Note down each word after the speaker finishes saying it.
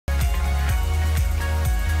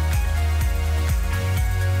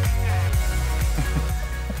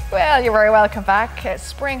Well, you're very welcome back.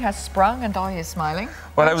 Spring has sprung and Di is smiling.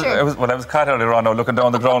 Well, I was caught earlier on, looking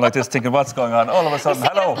down the ground like this, thinking, what's going on? All of a sudden,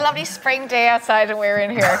 hello. It's a lovely spring day outside and we're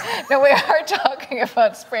in here. Now, we are talking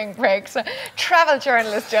about spring breaks. Travel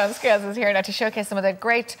journalist John Scales is here now to showcase some of the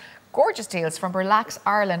great, gorgeous deals from Relax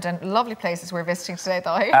Ireland and lovely places we're visiting today,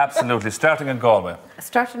 Di. Absolutely. Starting in Galway.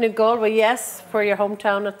 Starting in Galway, yes, for your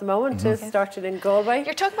hometown at the moment, is starting in Galway.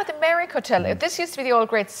 You're talking about the Merrick Hotel. This used to be the old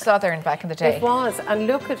Great Southern back in the day. It was, and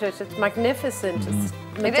look at it, it's magnificent. It's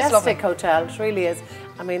a majestic hotel, it really is.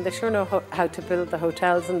 I mean, they sure know how to build the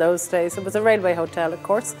hotels in those days. It was a railway hotel, of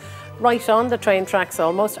course, right on the train tracks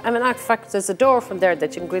almost. I mean, in fact, there's a door from there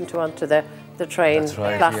that you can go into onto the train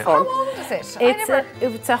platform. How old is it?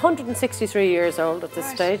 It's 163 years old at this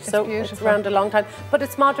stage, so it's around a long time. But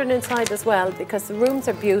it's modern inside as well because the rooms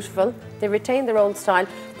are beautiful. They retain their old style.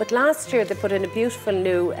 But last year they put in a beautiful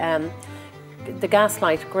new the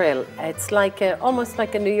gaslight grill. It's like almost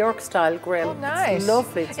like a New York style grill. Oh, nice. It's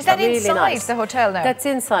lovely. It's is that really inside nice. The hotel now? That's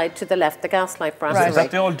inside to the left, the gaslight brasserie. Is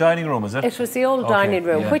that the old dining room, is it? It was the old dining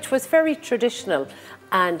room, which was very traditional.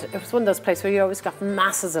 And it was one of those places where you always got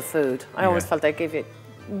masses of food. I always felt they gave you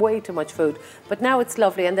way too much food. But now it's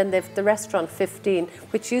lovely. And then they've the restaurant 15,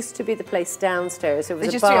 which used to be the place downstairs. It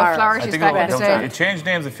was a bar. Flaherty's back in the day. It changed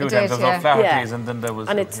names a few times. There was Flaherty's and then there was...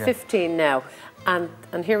 And it's 15 now.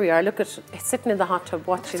 And here we are, look at it, sitting in the hot tub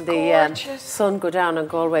watching the sun go down on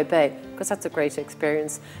Galway Bay, because that's a great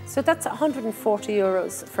experience. So that's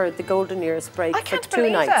 €140 for the Golden Years break for 2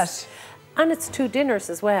 nights. And it's 2 dinners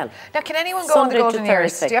as well. Now, can anyone go on the Golden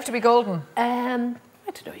Years? Do you have to be golden?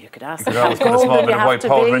 I don't know, you could ask. You could always put a small bit of white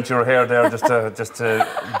powder into your hair there just to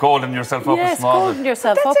golden yourself up a small bit. Golden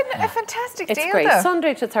yourself up. That's a fantastic deal, It's great. Though.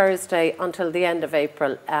 Sunday to Thursday until the end of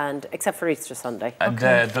April, and except for Easter Sunday. And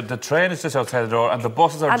the train is just outside the door and the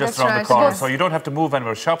buses are just around the corner, so you don't have to move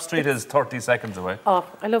anywhere. Shop Street is 30 seconds away. Oh,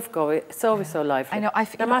 I love Galway. It's always so lively. I know.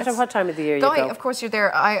 No matter what time of the year you go. Of course, you're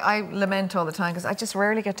there. I lament all the time because I just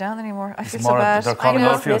rarely get down anymore. I feel so bad. They're calling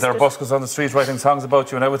out for you. There are buskers on the street writing songs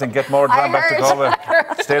about you and everything. Get more than back to Galway.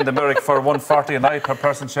 Stay in the Merrick for $140 a night per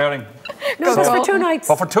person sharing. No, it's for 2 nights.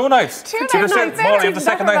 Oh, for 2 nights? 2 nights. More, you have the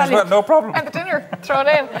second night as well, no problem. And the dinner thrown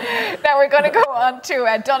in. Now we're going to go on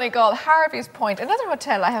to Donegal, Harvey's Point, another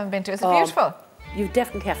hotel I haven't been to. Is it beautiful? You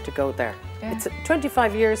definitely have to go there. Yeah. It's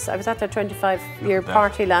 25 years. I was at their 25-year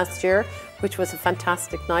party last year, which was a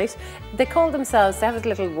fantastic night. They call themselves, they have a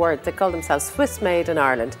little word, they call themselves Swiss Made in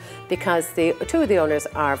Ireland because 2 of the owners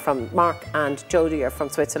are from, Mark and Jodie are from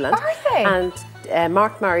Switzerland. Are they? And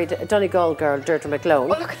Mark married a Donegal girl, Deirdre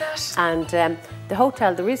McGlone. Oh, look at that. And the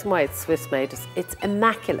hotel, the reason why it's Swiss made is it's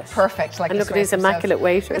immaculate. Perfect, like and look at these immaculate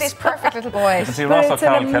waiters. These perfect little boys. You see Russell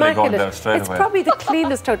Carroll Kelly going there straight away. It's probably the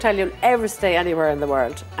cleanest hotel you'll ever stay anywhere in the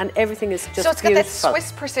world, and everything is just beautiful. So it's got that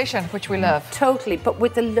Swiss precision, which we love. Totally, but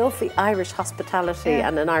with the lovely Irish hospitality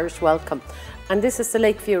and an Irish welcome. And this is the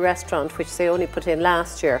Lakeview restaurant, which they only put in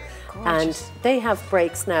last year. Gorgeous. And they have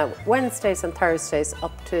breaks now, Wednesdays and Thursdays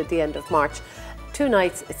up to the end of March. 2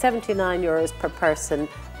 nights, it's €79 per person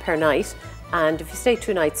per night. And if you stay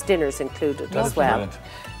 2 nights, dinner's included as well. Brilliant.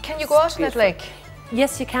 Can you go out on that lake?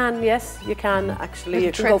 Yes, you can. Yes, you can actually.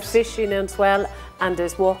 You can go fishing as well, and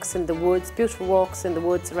there's walks in the woods, beautiful walks in the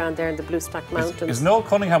woods around there in the Blue Stack Mountains. Is Noel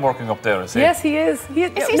Cunningham working up there? Is he? Yes, he is.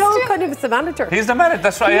 Noel Cunningham's the manager. He's the manager.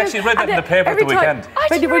 That's right. I actually read that in the paper at the weekend.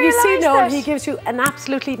 When you see Noel, he gives you an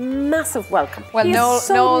absolutely massive welcome. Well, Noel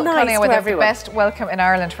Cunningham would have the best welcome in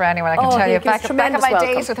Ireland for anyone. I can tell you. Back in my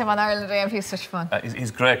days with him on Ireland Day, he's such fun.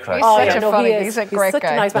 He's great, Chris. He's such a funny. He's a great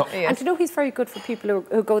guy. Nice man. And you know, he's very good for people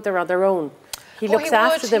who go there on their own. He looks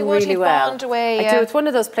after them really well. Away, I do. It's one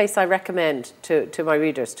of those places I recommend to my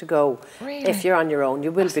readers to go. Really? If you're on your own,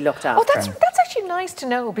 you will be looked after. Oh, that's actually nice to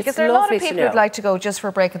know because there are a lot of people who'd like to go just for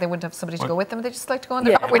a break and they wouldn't have somebody to go with them. They just like to go on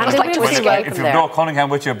their own. If you've no Cunningham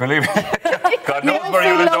with you, believe me, God knows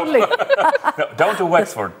where you'll end up. Down to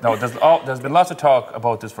Wexford. No, there's been lots of talk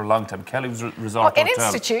about this for a long time. Kelly's Resort Hotel. An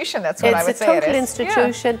institution, that's what I would say. It's a total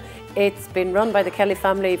institution. It's been run by the Kelly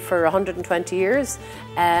family for 120 years.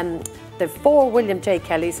 There are 4 William J.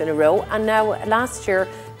 Kellys in a row, and now last year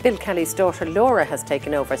Bill Kelly's daughter Laura has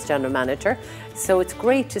taken over as general manager. So it's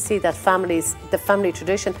great to see that the family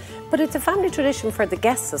tradition, but it's a family tradition for the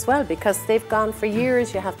guests as well because they've gone for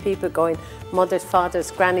years. You have people going, mothers,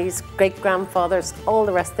 fathers, grannies, great-grandfathers, all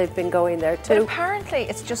the rest, they've been going there too. But apparently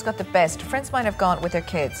it's just got the best. Friends of mine have gone with their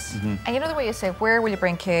kids. And you know the way you say, where will you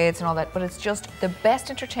bring kids and all that, but it's just the best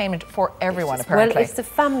entertainment for everyone apparently. Well, it's the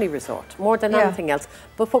family resort more than anything else.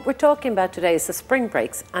 But what we're talking about today is the spring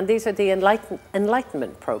breaks, and these are the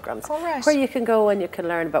enlightenment programs where you can go and you can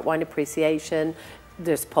learn about wine appreciation,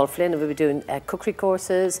 there's Paul Flynn who will be doing cookery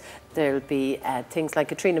courses. There'll be things like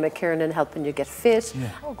Katrina McKiernan helping you get fit. Yeah.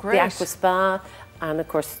 Oh, great. The Aqua Spa. And of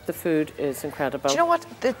course, the food is incredible. Do you know what?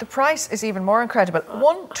 The price is even more incredible.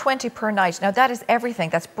 $120 per night. Now that is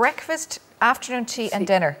everything. That's breakfast, afternoon tea, and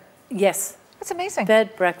dinner. Yes. That's amazing.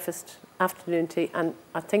 Bed, breakfast, afternoon tea, and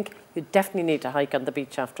I think you definitely need to hike on the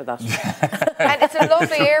beach after that. And it's a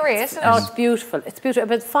lovely area, isn't it? Oh, it's beautiful. It's beautiful.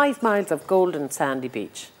 About 5 miles of golden sandy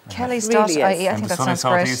beach. Kelly's Really .ie. I And think the that sunny sounds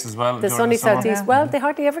great. southeast as well. The during sunny summer. southeast. Well, they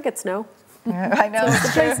hardly ever get snow. Yeah, I know. It's the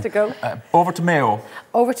place to go. Over to Mayo.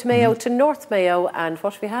 Over to Mayo, to North Mayo, and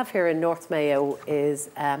what we have here in North Mayo is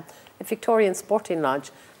a Victorian sporting lodge,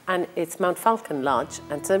 and it's Mount Falcon Lodge,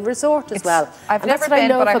 and it's a resort as well. I've And never that's what been,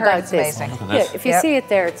 but I love heard about it's this. amazing. Look at Yeah, this. if you Yep. see it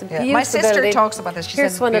there, it's a Yeah. beautiful My sister building. talks about this. She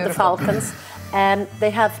Here's says one it's of the beautiful. Falcons. They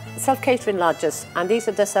have self-catering lodges, and these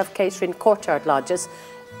are the self-catering courtyard lodges.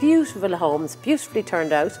 Beautiful homes, beautifully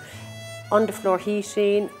turned out. Underfloor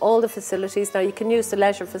heating, all the facilities. Now you can use the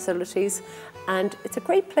leisure facilities, and it's a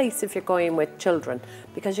great place if you're going with children,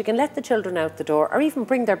 because you can let the children out the door or even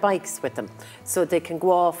bring their bikes with them so they can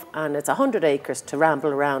go off, and it's 100 acres to ramble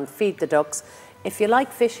around, feed the ducks. If you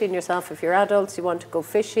like fishing yourself, if you're adults, you want to go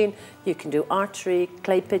fishing, you can do archery,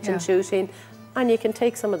 clay pigeon shooting, and you can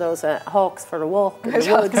take some of those hawks for a walk in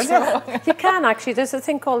the woods. You can actually. There's a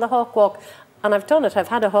thing called the hawk walk, and I've done it. I've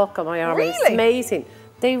had a hawk on my arm. Really? It's amazing.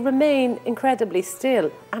 They remain incredibly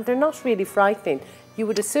still, and they're not really frightening. You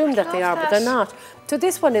would assume that they are, but they're not. So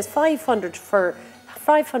this one is 500 for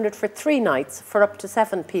 3 nights for up to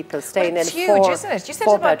 7 people staying It's in huge, 4 isn't it? You said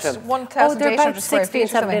it's about bedroom. 1,800 they're about square feet or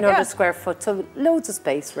something. 1,700 Yeah. square foot, so loads of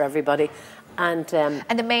space for everybody. And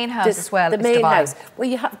the main house as well The is main divine. house. Well,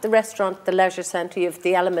 you have the restaurant, the leisure centre, you have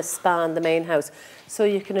the Elemis Spa in the main house. So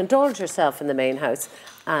you can indulge yourself in the main house,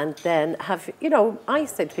 and then have, I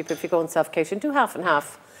say to people, if you go on self-catering, do half and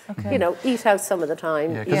half. Okay. Eat out some of the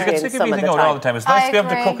time. Yeah, because eat you get in sick of some eating the out all the time. It's nice to be able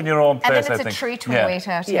to agree. cook in your own place, And then it's I a think. treat when we eat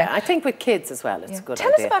out. Yeah, I think with kids as well, it's a good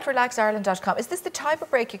Tell idea. us about relaxireland.com. Is this the type of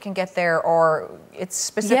break you can get there, or it's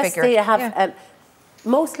specific? Yes, they have.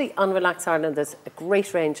 Mostly on Relax Ireland, there's a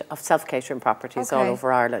great range of self-catering properties all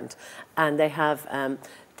over Ireland. And they have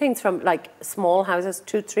things from like small houses,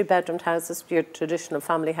 2-3 bedroomed houses, your traditional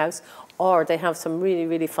family house, or they have some really,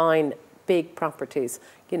 really fine big properties,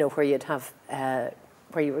 where you'd have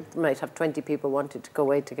where you might have 20 people wanting to go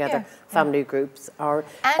away together, family groups. And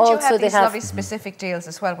also you have these lovely specific deals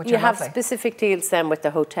as well, which are lovely. You have specific deals then with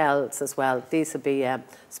the hotels as well. These will be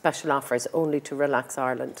special offers only to Relax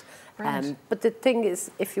Ireland. But the thing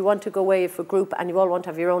is, if you want to go away for a group and you all want to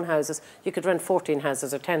have your own houses, you could rent 14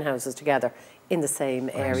 houses or 10 houses together in the same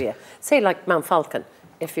area. Say like Mount Falcon,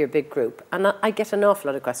 if you're a big group. And I get an awful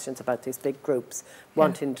lot of questions about these big groups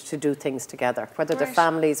wanting to do things together, whether they're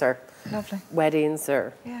families or weddings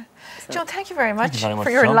or... Yeah. Joan, thank you very much, very much, for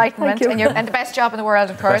your Joan. enlightenment and the best job in the world,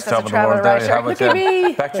 of course, Best as job a in the world. travel There you writer. have it, Look at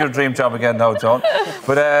me. Back to your dream job again now, Joan.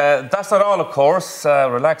 But that's not all, of course.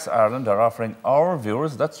 Relax Ireland are offering our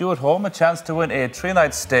viewers, that's you at home, a chance to win a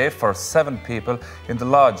 3-night stay for 7 people in the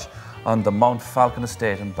lodge on the Mount Falcon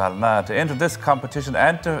estate in Ballina. To enter this competition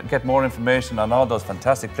and to get more information on all those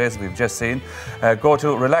fantastic places we've just seen, go to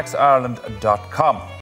relaxireland.com.